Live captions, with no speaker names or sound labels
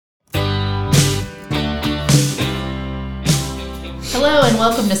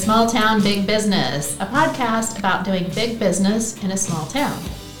welcome to Small Town Big Business, a podcast about doing big business in a small town.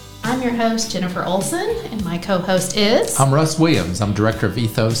 I'm your host, Jennifer Olson, and my co-host is... I'm Russ Williams. I'm Director of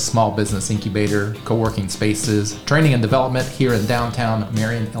Ethos, Small Business Incubator, Co-working Spaces, Training and Development here in downtown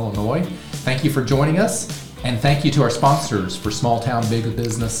Marion, Illinois. Thank you for joining us, and thank you to our sponsors for Small Town Big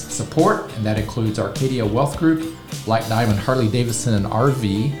Business support, and that includes Arcadia Wealth Group, Light Diamond Harley-Davidson and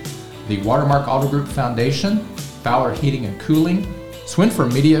RV, the Watermark Auto Group Foundation, Fowler Heating and Cooling,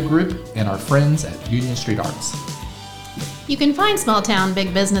 Swinfer Media Group, and our friends at Union Street Arts. You can find Small Town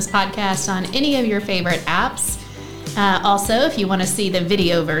Big Business Podcast on any of your favorite apps. Also, if you want to see the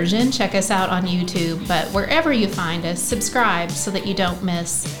video version, check us out on YouTube. But wherever you find us, subscribe so that you don't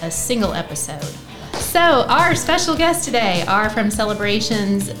miss a single episode. So our special guests today are from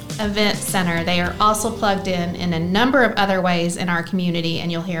Celebrations Event Center. They are also plugged in a number of other ways in our community, and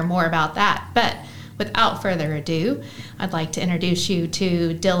you'll hear more about that. But without further ado, I'd like to introduce you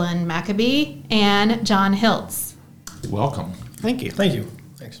to Dylan Mcabee and John Hiltz. Welcome. Thank you.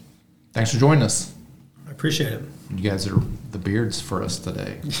 Thanks for joining us. I appreciate it. You guys are the beards for us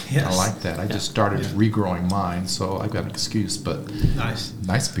today. Yes. I like that. I just started regrowing mine, so I've got an excuse, but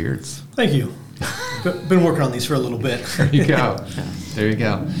nice beards. Thank you. Been working on these for a little bit. There you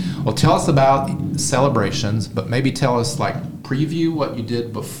go. Well, tell us about Celebrations, but maybe tell us, preview what you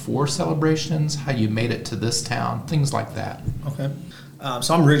did before Celebrations, how you made it to this town, things like that. Okay.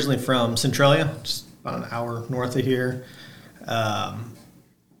 So I'm originally from Centralia, just about an hour north of here.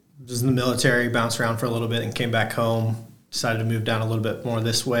 Was in the military, bounced around for a little bit and came back home. Decided to move down a little bit more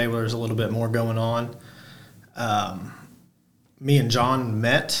this way where there's a little bit more going on. Me and John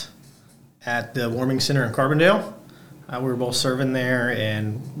met at the warming center in Carbondale. We were both serving there,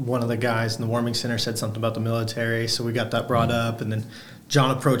 and one of the guys in the warming center said something about the military, so we got that brought up, and then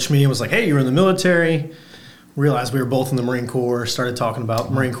John approached me and was like, hey, you were in the military. Realized we were both in the Marine Corps, started talking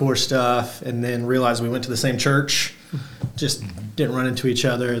about Marine Corps stuff, and then realized we went to the same church, just didn't run into each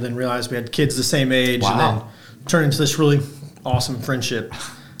other, then realized we had kids the same age, and then turned into this really awesome friendship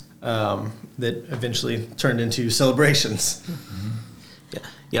that eventually turned into Celebrations.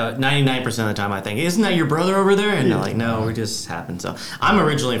 Yeah, 99% of the time I think, isn't that your brother over there? And they're like, no, we just happened. So I'm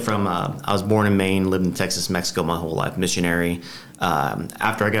originally from, I was born in Maine, lived in Texas, Mexico my whole life, missionary.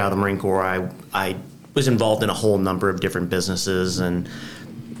 After I got out of the Marine Corps, I was involved in a whole number of different businesses and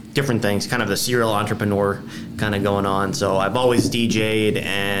different things, kind of the serial entrepreneur kind of going on. So I've always DJ'd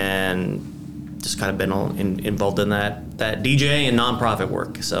and just kind of been involved in that DJ and nonprofit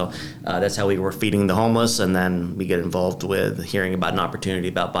work. So that's how we were feeding the homeless, and then we get involved with hearing about an opportunity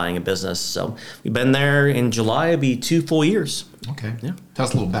about buying a business. So we've been there in July, it'll be 2 full years. Okay. Yeah. Tell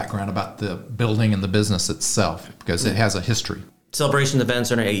us a little background about the building and the business itself, because it has a history. Celebrations Event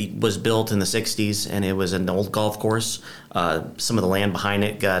Center was built in the 60s, and it was an old golf course. Some of the land behind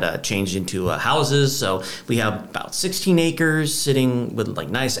it got changed into houses, so we have about 16 acres sitting with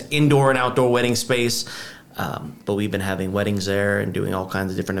nice indoor and outdoor wedding space. But we've been having weddings there and doing all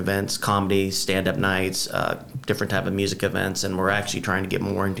kinds of different events, comedy, stand-up nights, different type of music events, and we're actually trying to get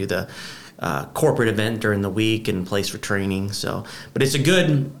more into the corporate event during the week and place for training. So, but it's a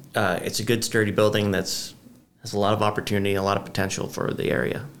good sturdy building that's has a lot of opportunity, a lot of potential for the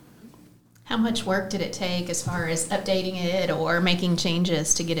area. How much work did it take as far as updating it or making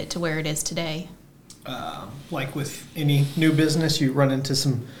changes to get it to where it is today? Like with any new business, you run into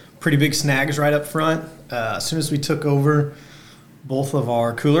some pretty big snags right up front. As soon as we took over, both of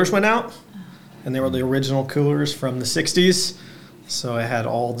our coolers went out, and they were the original coolers from the 60s. So I had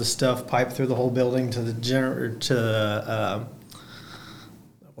all the stuff piped through the whole building to the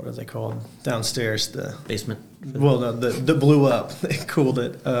what are they called downstairs? The basement. Well, no, the blew up. They cooled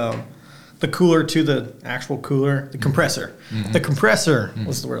it. The cooler to the actual cooler, the compressor. Mm-hmm. The compressor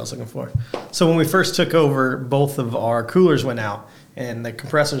was the word I was looking for. So when we first took over, both of our coolers went out, and the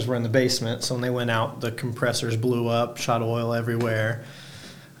compressors were in the basement. So when they went out, the compressors blew up, shot oil everywhere.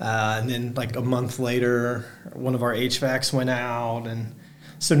 And then a month later, one of our HVACs went out, and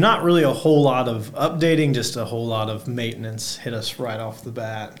so not really a whole lot of updating, just a whole lot of maintenance hit us right off the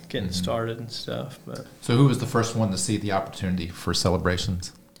bat, getting started and stuff. But so who was the first one to see the opportunity for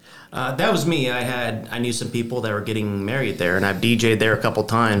Celebrations? That was me. I knew some people that were getting married there, and I've DJ'd there a couple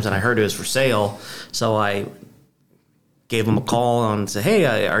times, and I heard it was for sale. So I gave them a call and said,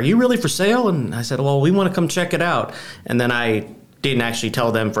 hey, are you really for sale? And I said, well, we want to come check it out. And then I didn't actually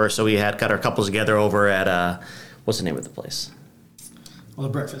tell them first, so we got our couples together over at, what's the name of the place? Well,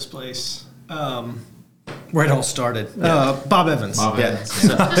 the breakfast place. Where it all started. Bob Evans. So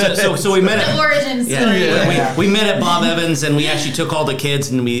we met at the origin story. We met at Bob Evans, and we actually took all the kids,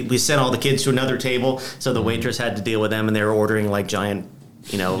 and we sent all the kids to another table. So the waitress had to deal with them, and they were ordering giant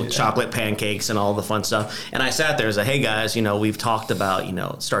chocolate pancakes and all the fun stuff. And I sat there and said, hey guys, we've talked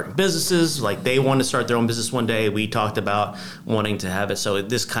about, starting businesses. Like they want to start their own business one day. We talked about wanting to have it. So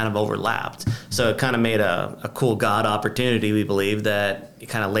this kind of overlapped. So it kind of made a cool God opportunity, we believe, that it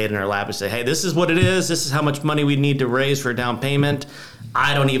kind of laid in our lap and say, hey, this is what it is. This is how much money we need to raise for a down payment.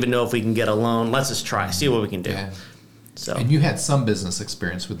 I don't even know if we can get a loan. Let's just try, see what we can do. Yeah. So. And you had some business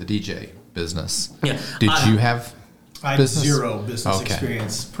experience with the DJ business. Yeah. Did you have I had business? zero business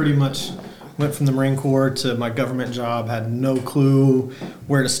experience. Pretty much went from the Marine Corps to my government job, had no clue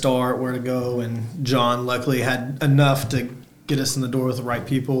where to start, where to go, and John luckily had enough to get us in the door with the right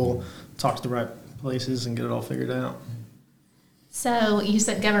people, talk to the right places, and get it all figured out. So you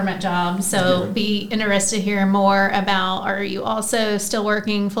said government job, so be interested to hear more about, are you also still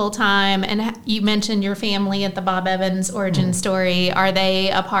working full-time? And you mentioned your family at the Bob Evans origin story. Are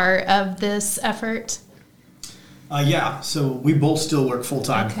they a part of this effort? Yeah, so we both still work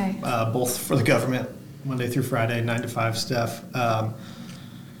full-time, Okay. Both for the government, Monday through Friday, 9 to 5 stuff.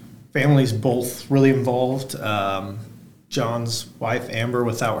 Family's both really involved. John's wife, Amber,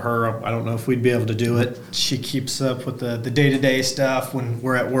 without her, I don't know if we'd be able to do it. She keeps up with the day-to-day stuff when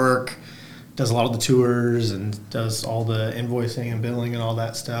we're at work, does a lot of the tours, and does all the invoicing and billing and all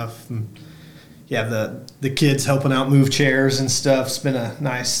that stuff. And yeah, the kids helping out move chairs and stuff. It's been a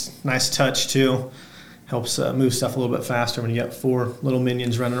nice touch, too. Helps move stuff a little bit faster when you got 4 little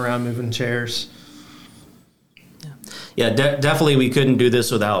minions running around moving chairs. Yeah, definitely we couldn't do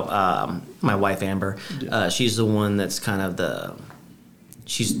this without my wife, Amber. She's the one that's kind of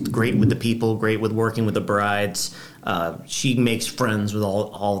she's great with the people, great with working with the brides. She makes friends with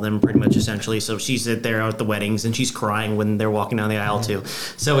all of them pretty much essentially. So she's there at the weddings and she's crying when they're walking down the aisle too.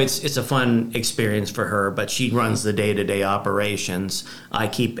 So it's a fun experience for her, but she runs the day-to-day operations. I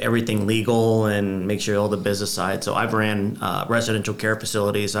keep everything legal and make sure all the business side. So I've ran residential care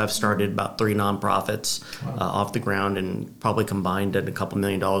facilities. I've started about 3 nonprofits off the ground and probably combined at a couple $1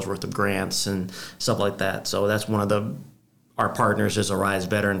 million worth of grants and stuff like that. So that's one of our partners is Arise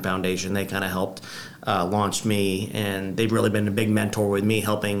Veteran Foundation. They kind of helped launch me, and they've really been a big mentor with me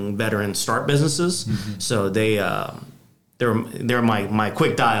helping veterans start businesses. Mm-hmm. So they're my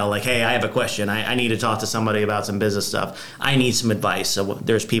quick dial, like, hey, I have a question. I need to talk to somebody about some business stuff. I need some advice. So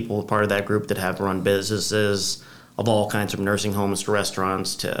there's people part of that group that have run businesses of all kinds, from nursing homes to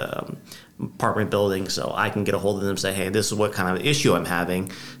restaurants to apartment buildings. So I can get a hold of them and say, hey, this is what kind of issue I'm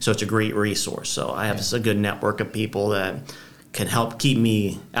having. So it's a great resource. So I have a good network of people that can help keep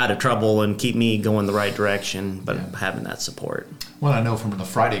me out of trouble and keep me going the right direction, but having that support. Well, I know from the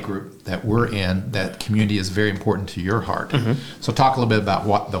Friday group that we're in that community is very important to your heart. Mm-hmm. So talk a little bit about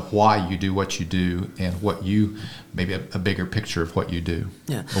why you do what you do and what you, maybe a bigger picture of what you do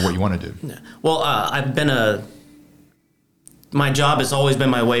or what you want to do. Yeah. Well, I've been my job has always been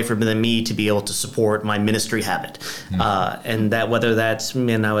my way for me to be able to support my ministry habit. Mm-hmm. And that whether that's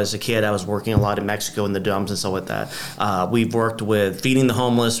when I was a kid, I was working a lot in Mexico in the dumps and stuff like that. We've worked with feeding the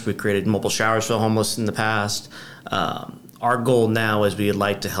homeless. We've created mobile showers for the homeless in the past. Our goal now is we'd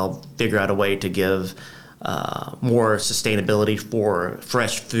like to help figure out a way to give more sustainability for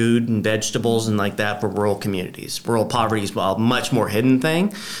fresh food and vegetables and like that for rural communities. Rural poverty is a much more hidden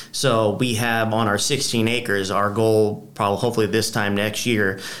thing. So we have on our 16 acres, our goal probably hopefully this time next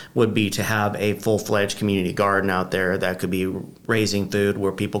year would be to have a full-fledged community garden out there that could be raising food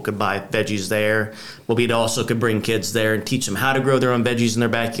where people could buy veggies there. Well, we also could bring kids there and teach them how to grow their own veggies in their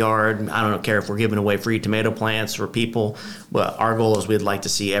backyard. I don't care if we're giving away free tomato plants for people. But our goal is we'd like to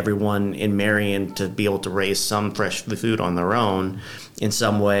see everyone in Marion to be able to raise some fresh food on their own in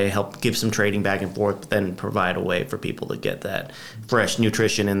some way, help give some trading back and forth, but then provide a way for people to get that fresh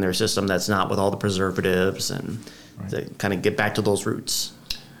nutrition in their system that's not with all the preservatives and to kind of get back to those roots.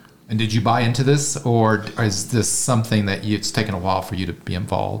 And did you buy into this, or is this something that it's taken a while for you to be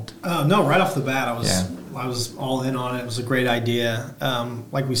involved? No, right off the bat, I was all in on it. It was a great idea.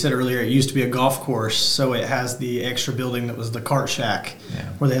 Like we said earlier, it used to be a golf course, so it has the extra building that was the cart shack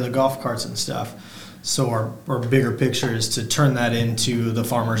where they had the golf carts and stuff. So our bigger picture is to turn that into the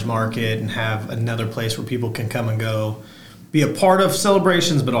farmer's market and have another place where people can come and go, be a part of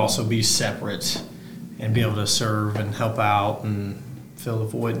celebrations, but also be separate and be able to serve and help out and fill the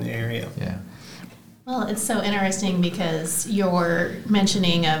void in the area. Yeah. Well, it's so interesting because your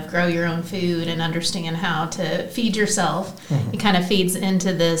mentioning of grow your own food and understand how to feed yourself, it kind of feeds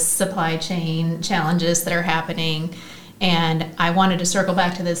into this supply chain challenges that are happening. And I wanted to circle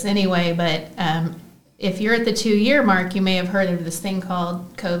back to this anyway, but if you're at the 2-year mark, you may have heard of this thing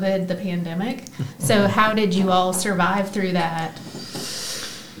called COVID, the pandemic. So how did you all survive through that?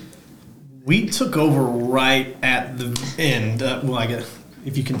 We took over right at the end.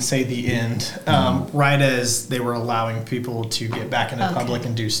 if you can say the end, right as they were allowing people to get back into public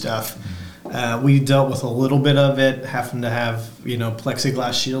and do stuff. We dealt with a little bit of it, having to have,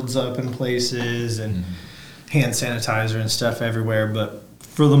 plexiglass shields up in places and hand sanitizer and stuff everywhere. But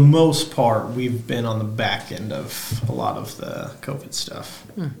for the most part, we've been on the back end of a lot of the COVID stuff.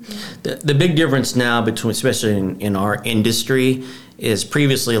 The big difference now between, especially in our industry, is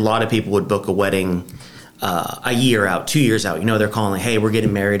previously a lot of people would book a wedding a year out, 2 years out. They're calling, hey, we're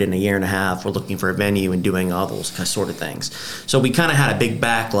getting married in a year and a half. We're looking for a venue and doing all those sort of things. So we kind of had a big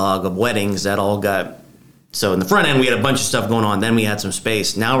backlog of weddings that all got. So in the front end, we had a bunch of stuff going on. Then we had some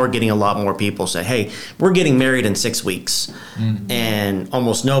space. Now we're getting a lot more people say, hey, we're getting married in 6 weeks. And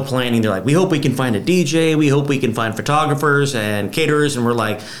almost no planning. They're like, we hope we can find a DJ. We hope we can find photographers and caterers. And we're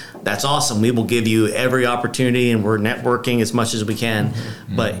like, that's awesome. We will give you every opportunity, and we're networking as much as we can.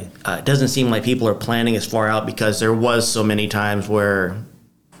 But it doesn't seem like people are planning as far out, because there was so many times where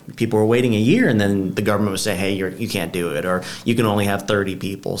people were waiting a year, and then the government would say, hey, you can't do it, or you can only have 30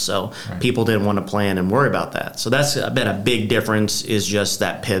 people. So people didn't want to plan and worry about that. So that's been a big difference, is just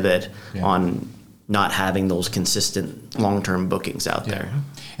that pivot on not having those consistent long-term bookings out there.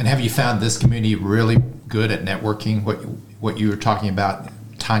 And have you found this community really good at networking, what you were talking about,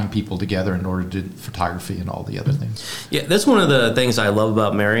 tying people together in order to do photography and all the other things? Yeah, that's one of the things I love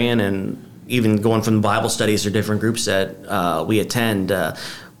about Marion, and even going from the Bible studies or different groups that we attend.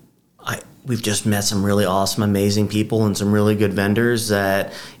 We've just met some really awesome, amazing people and some really good vendors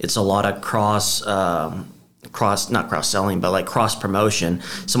that it's a lot of not cross-selling, but like cross-promotion.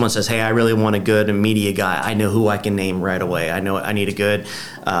 Someone says, hey, I really want a good media guy. I know who I can name right away. I know I need a good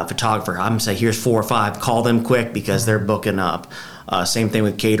photographer. I'm going to say, here's 4 or 5. Call them quick because they're booking up. Same thing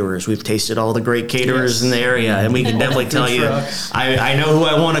with caterers. We've tasted all the great caterers in the area, and we can definitely tell you, I know who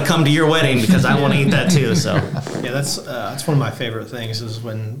I want to come to your wedding because I want to eat that too. So yeah, that's one of my favorite things, is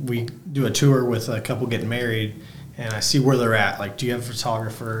when we do a tour with a couple getting married, and I see where they're at. Like, do you have a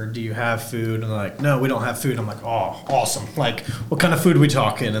photographer? Do you have food? And they're like, no, we don't have food. I'm like, oh, awesome. Like, what kind of food are we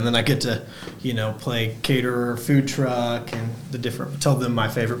talking? And then I get to, play caterer, food truck, and tell them my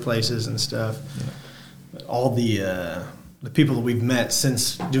favorite places and stuff. Yeah. But all the people that we've met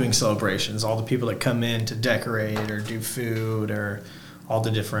since doing celebrations, all the people that come in to decorate or do food, or all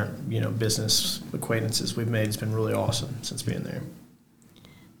the different, business acquaintances we've made, has been really awesome since being there.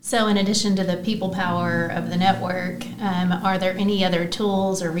 So in addition to the people power of the network, are there any other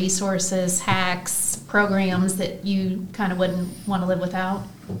tools or resources, hacks, programs that you kind of wouldn't want to live without?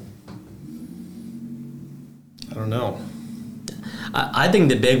 I don't know. I think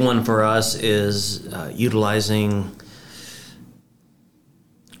the big one for us is utilizing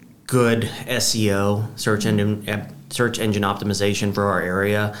good SEO, search engine optimization for our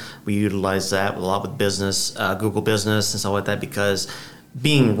area. We utilize that a lot with business, Google Business and stuff like that, because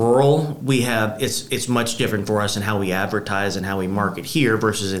being rural, it's much different for us in how we advertise and how we market here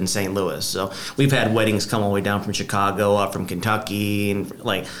versus in St. Louis. So we've had weddings come all the way down from Chicago, up from Kentucky, and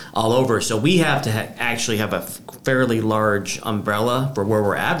like all over. So we have to actually have a fairly large umbrella for where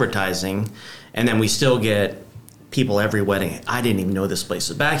we're advertising, and then we still get people every wedding. I didn't even know this place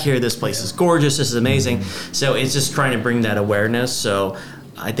was back here. This place is gorgeous. This is amazing. So it's just trying to bring that awareness. So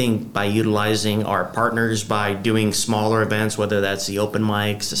I think by utilizing our partners, by doing smaller events, whether that's the open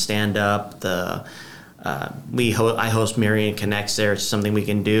mics, the stand-up, I host Marion Connects there. It's something we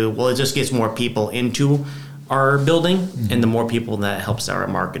can do. Well, it just gets more people into our building, and the more people, that helps our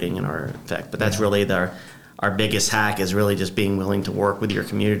marketing and our effect. But that's really our biggest hack, is really just being willing to work with your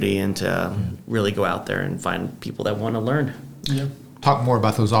community and to really go out there and find people that want to learn. Yeah. Talk more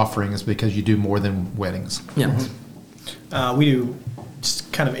about those offerings, because you do more than weddings. Yeah. We do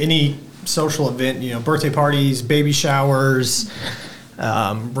just kind of any social event, birthday parties, baby showers,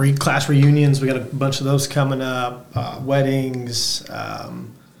 class reunions. We got a bunch of those coming up, weddings.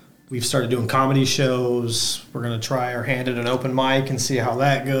 We've started doing comedy shows. We're going to try our hand at an open mic and see how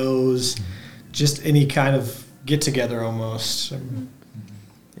that goes. Just any kind of get-together almost.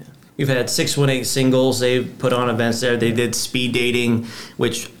 We've had 618 Singles. They've put on events there. They did speed dating,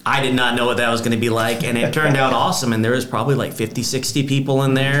 which I did not know what that was going to be like, and it turned out awesome. And there was probably like 50, 60 people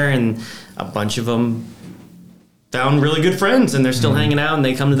in there, and a bunch of them found really good friends, and they're still hanging out, and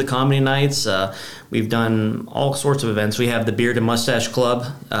they come to the comedy nights. We've done all sorts of events. We have the Beard and Mustache Club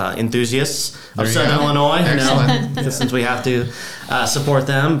enthusiasts of Southern Illinois, since we have to support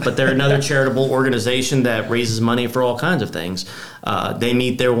them. But they're another charitable organization that raises money for all kinds of things. They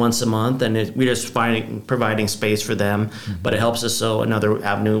meet there once a month, and we're just providing space for them. But it helps us, so another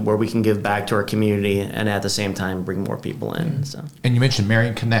avenue where we can give back to our community and at the same time bring more people in. So. And you mentioned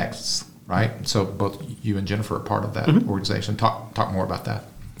Marion Connects, right? So both you and Jennifer are part of that organization. Talk more about that.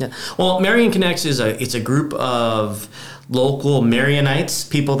 Yeah. Well, Marion Connects it's a group of local Marionites,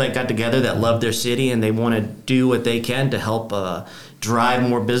 people that got together that love their city and they want to do what they can to help drive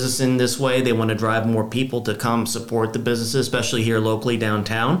more business in this way. They want to drive more people to come support the businesses, especially here locally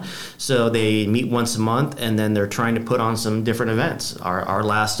downtown. So they meet once a month, and then they're trying to put on some different events. Our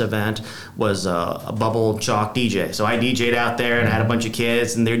last event was a bubble chalk DJ. So I DJ'd out there and I had a bunch of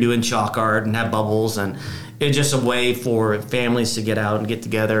kids, and they're doing chalk art and have bubbles, and it's just a way for families to get out and get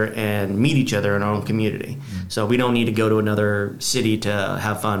together and meet each other in our own community. So we don't need to go to another city to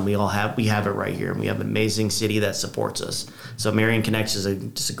have fun. We have it right here, and we have an amazing city that supports us. So Marion Connects is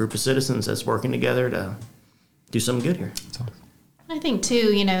just a group of citizens that's working together to do something good here. I think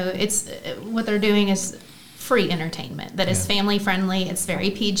too, it's what they're doing is free entertainment that is family friendly. It's very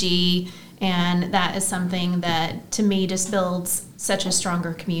PG, and that is something that to me just builds such a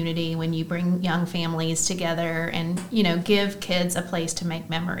stronger community when you bring young families together and give kids a place to make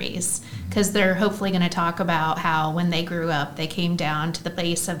memories, because they're hopefully going to talk about how when they grew up they came down to the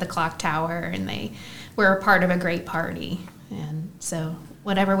base of the clock tower and they were a part of a great party. And so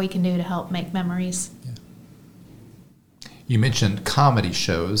whatever we can do to help make memories. You mentioned comedy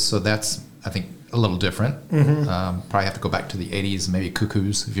shows, so that's, I think, a little different. Probably have to go back to the 80s, maybe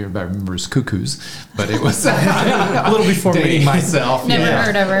Cuckoos, if everybody remembers Cuckoos. But it was a little before me. Myself. Never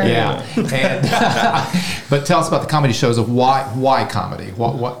heard of her. Yeah. And, but tell us about the comedy shows of why comedy?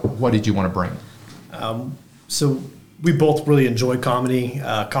 What did you want to bring? So we both really enjoy comedy.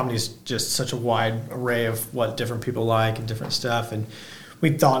 Comedy is just such a wide array of what different people like and different stuff. And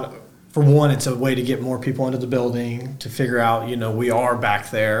we thought, for one, it's a way to get more people into the building, to figure out, we are back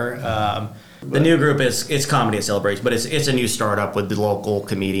there. The new group it's Comedy at Celebration, but it's a new startup with the local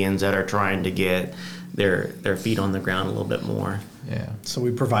comedians that are trying to get their feet on the ground a little bit more. Yeah. So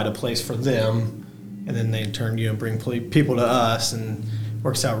we provide a place for them, and then they in turn, bring people to us, and it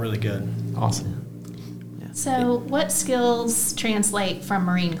works out really good. Awesome. So what skills translate from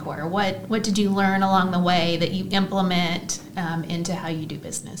Marine Corps? What did you learn along the way that you implement into how you do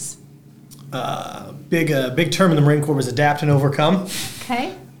business? Big term in the Marine Corps was adapt and overcome.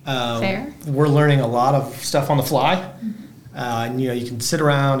 Okay, fair. We're learning a lot of stuff on the fly. And you can sit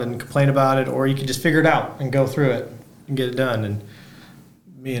around and complain about it, or you can just figure it out and go through it and get it done. And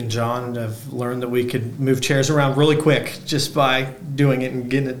me and John have learned that we could move chairs around really quick just by doing it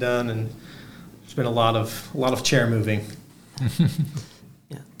and getting it done. And there's been a lot of chair moving.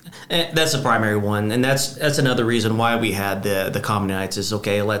 And that's the primary one, and that's another reason why we had the comedy nights is,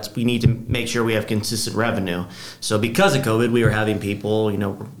 okay, we need to make sure we have consistent revenue. So because of COVID, we were having people,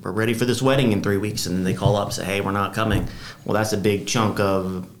 we're ready for this wedding in 3 weeks, and then they call up and say, hey, we're not coming. Well, that's a big chunk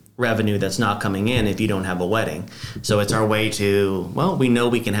of revenue that's not coming in if you don't have a wedding. So it's our way to, we know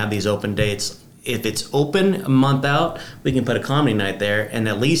we can have these open dates. If it's open a month out, we can put a comedy night there, and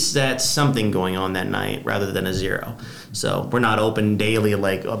at least that's something going on that night rather than a zero. So we're not open daily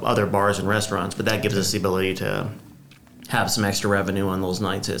like other bars and restaurants, but that gives us the ability to have some extra revenue on those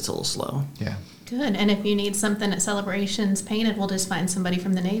nights. It's a little slow. Yeah. Good. And if you need something at Celebrations painted, we'll just find somebody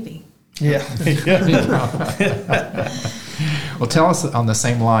from the Navy. Yeah. Well, tell us on the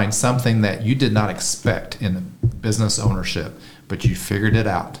same line something that you did not expect in business ownership, but you figured it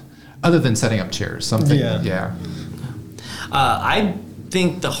out. Other than setting up chairs, something. Yeah. I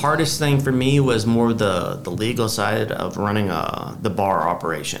think the hardest thing for me was more the legal side of running the bar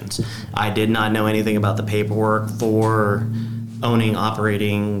operations. I did not know anything about the paperwork for owning,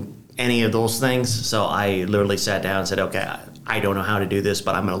 operating, any of those things. So I literally sat down and said, okay, I don't know how to do this,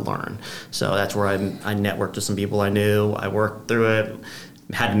 but I'm going to learn. So that's where I networked with some people I knew. I worked through it.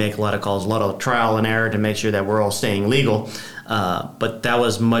 Had to make a lot of calls, a lot of trial and error to make sure that we're all staying legal. But that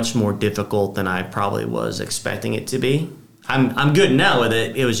was much more difficult than I probably was expecting it to be. I'm good now with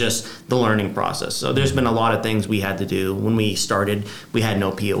it. It was just the learning process. So there's been a lot of things we had to do. When we started, we had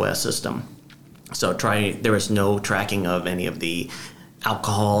no POS system. So there was no tracking of any of the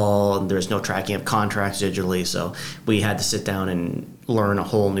alcohol, and there's no tracking of contracts digitally. So we had to sit down and learn a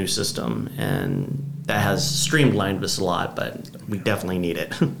whole new system. And that has streamlined us a lot, but we definitely need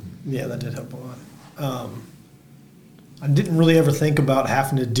it. Yeah, that did help a lot. I didn't really ever think about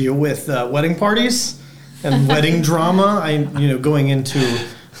having to deal with wedding parties and wedding drama. Going into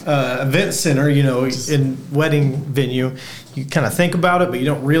event center, in wedding venue, you kind of think about it, but you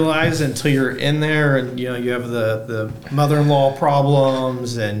don't realize it until you're in there, and you have the mother-in-law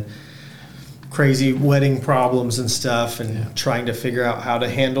problems and crazy wedding problems and stuff, and trying to figure out how to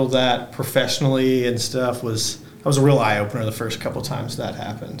handle that professionally and stuff was a real eye-opener the first couple times that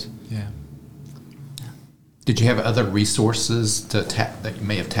happened. Yeah. Did you have other resources to tap that you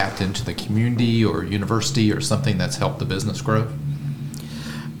may have tapped into the community or university or something that's helped the business grow?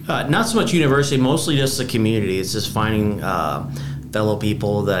 Not so much university, mostly just the community. It's just finding fellow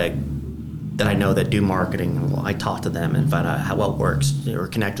people that I know that do marketing. Well, I talk to them and find out how it works, or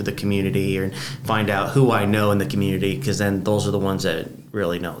connect with the community, or find out who I know in the community, because then those are the ones that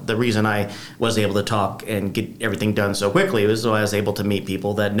really know. The reason I was able to talk and get everything done so quickly was so I was able to meet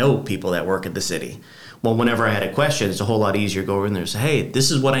people that know people that work at the city. Well, whenever I had a question, it's a whole lot easier to go over in there and say, hey, this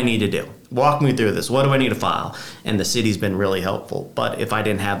is what I need to do. Walk me through this. What do I need to file? And the city's been really helpful. But if I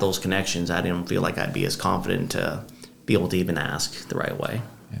didn't have those connections, I didn't feel like I'd be as confident to be able to even ask the right way.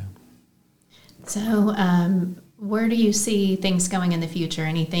 Yeah. So where do you see things going in the future?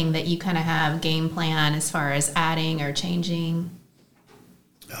 Anything that you kind of have game plan as far as adding or changing?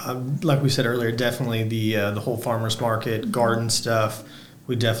 Like we said earlier, definitely the whole farmers market, garden stuff.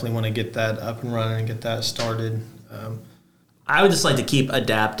 We definitely want to get that up and running and get that started. I would just like to keep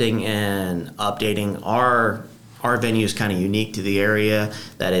adapting and updating. Our venue is kind of unique to the area,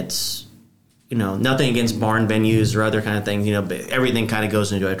 that it's, nothing against barn venues or other kind of things, but everything kind of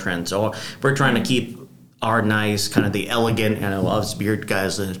goes into a trend. So we're trying to keep our nice, kind of the elegant, us beard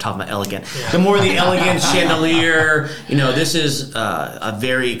guys that are talking about elegant. Yeah. The more the elegant chandelier, this is a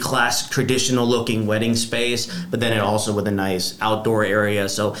very classic, traditional looking wedding space, but then it also with a nice outdoor area.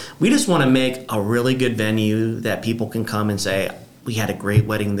 So we just want to make a really good venue that people can come and say, we had a great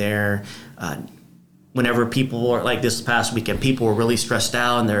wedding there. Whenever people were, like this past weekend, people were really stressed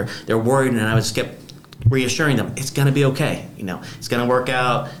out and they're worried, and I was kept reassuring them, it's going to be okay. It's going to work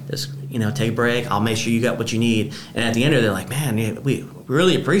out. Just, take a break. I'll make sure you got what you need. And at the end of it, they're like, man, we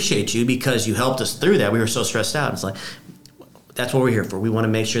really appreciate you because you helped us through that. We were so stressed out. It's like, that's what we're here for. We want to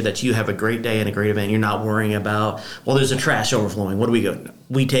make sure that you have a great day and a great event. You're not worrying about, well, there's a trash overflowing. What do we go?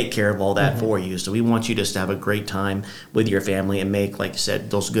 We take care of all that for you. So we want you just to have a great time with your family and make, like you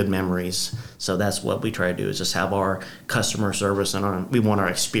said, those good memories. So that's what we try to do, is just have our customer service, and we want our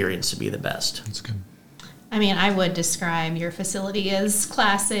experience to be the best. That's good. I mean, I would describe your facility as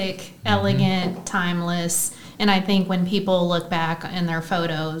classic, elegant, timeless. And I think when people look back in their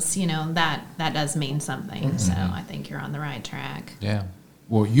photos, that does mean something. Mm-hmm. So I think you're on the right track. Yeah.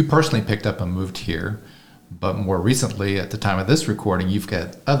 Well, you personally picked up and moved here, but more recently, at the time of this recording, you've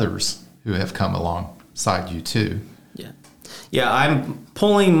got others who have come alongside you too. Yeah. Yeah, I'm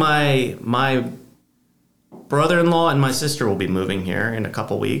pulling my brother-in-law and my sister will be moving here in a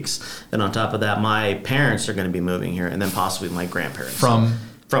couple weeks. And on top of that, my parents are going to be moving here, and then possibly my grandparents.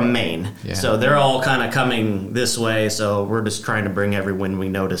 From Maine. Yeah. So they're all kind of coming this way. So we're just trying to bring everyone we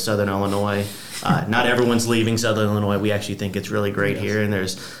know to Southern Illinois. Not everyone's leaving Southern Illinois. We actually think it's really great here, and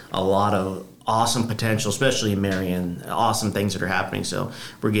there's a lot of awesome potential, especially in Marion, awesome things that are happening. So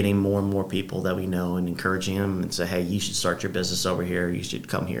we're getting more and more people that we know and encouraging them and say, hey, you should start your business over here. You should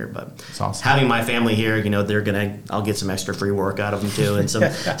come here. But awesome. Having my family here, I'll get some extra free work out of them too, and some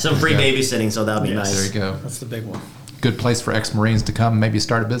free babysitting. So that'll be nice. There you go. That's the big one. Good place for ex-Marines to come, maybe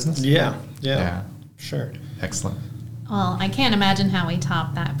start a business? Yeah. Sure. Excellent. Well, I can't imagine how we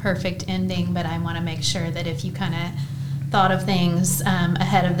top that perfect ending, but I want to make sure that if you kind of thought of things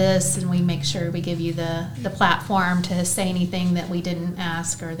ahead of this, and we make sure we give you the platform to say anything that we didn't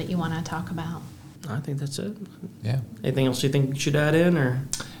ask or that you want to talk about. I think that's it. Yeah. Anything else you think you should add in, or?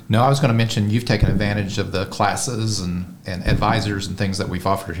 No, I was going to mention you've taken advantage of the classes and advisors and things that we've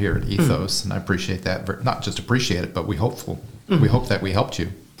offered here at Ethos, and I appreciate that. Not just appreciate it, but we hope that we helped you.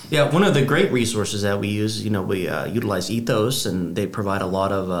 Yeah, one of the great resources that we use, we utilize Ethos, and they provide a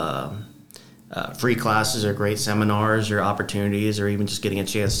lot of free classes or great seminars or opportunities, or even just getting a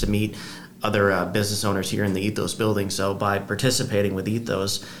chance to meet other business owners here in the Ethos building. So by participating with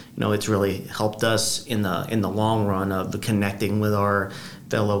Ethos, it's really helped us in the long run of connecting with our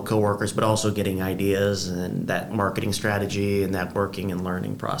fellow coworkers, but also getting ideas and that marketing strategy and that working and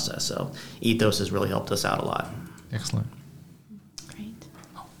learning process. So Ethos has really helped us out a lot. Excellent. Great.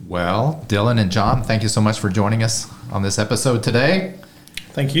 Well, Dylan and John, thank you so much for joining us on this episode today.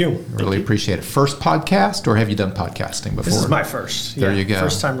 Thank you. Really appreciate it. First podcast, or have you done podcasting before? This is my first. There you go.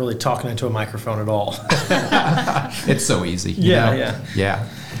 First time really talking into a microphone at all. It's so easy. Yeah.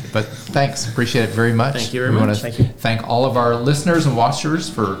 But thanks. Appreciate it very much. Thank you very much. Thank you. Thank all of our listeners and watchers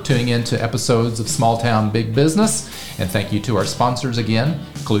for tuning in to episodes of Small Town Big Business. And thank you to our sponsors again.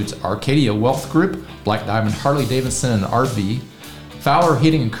 Includes Arcadia Wealth Group, Black Diamond Harley Davidson and RV, Fowler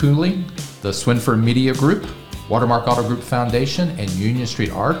Heating and Cooling, the Swinford Media Group, Watermark Auto Group Foundation, and Union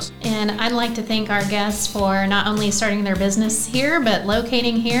Street Arts. And I'd like to thank our guests for not only starting their business here, but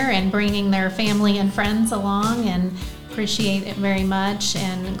locating here and bringing their family and friends along. And Appreciate it very much,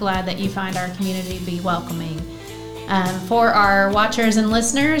 and glad that you find our community to be welcoming. For our watchers and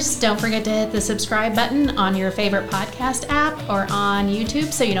listeners, don't forget to hit the subscribe button on your favorite podcast app or on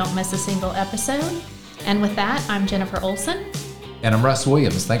YouTube so you don't miss a single episode. And with that, I'm Jennifer Olson. And I'm Russ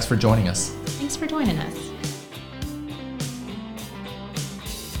Williams. Thanks for joining us. Thanks for joining us.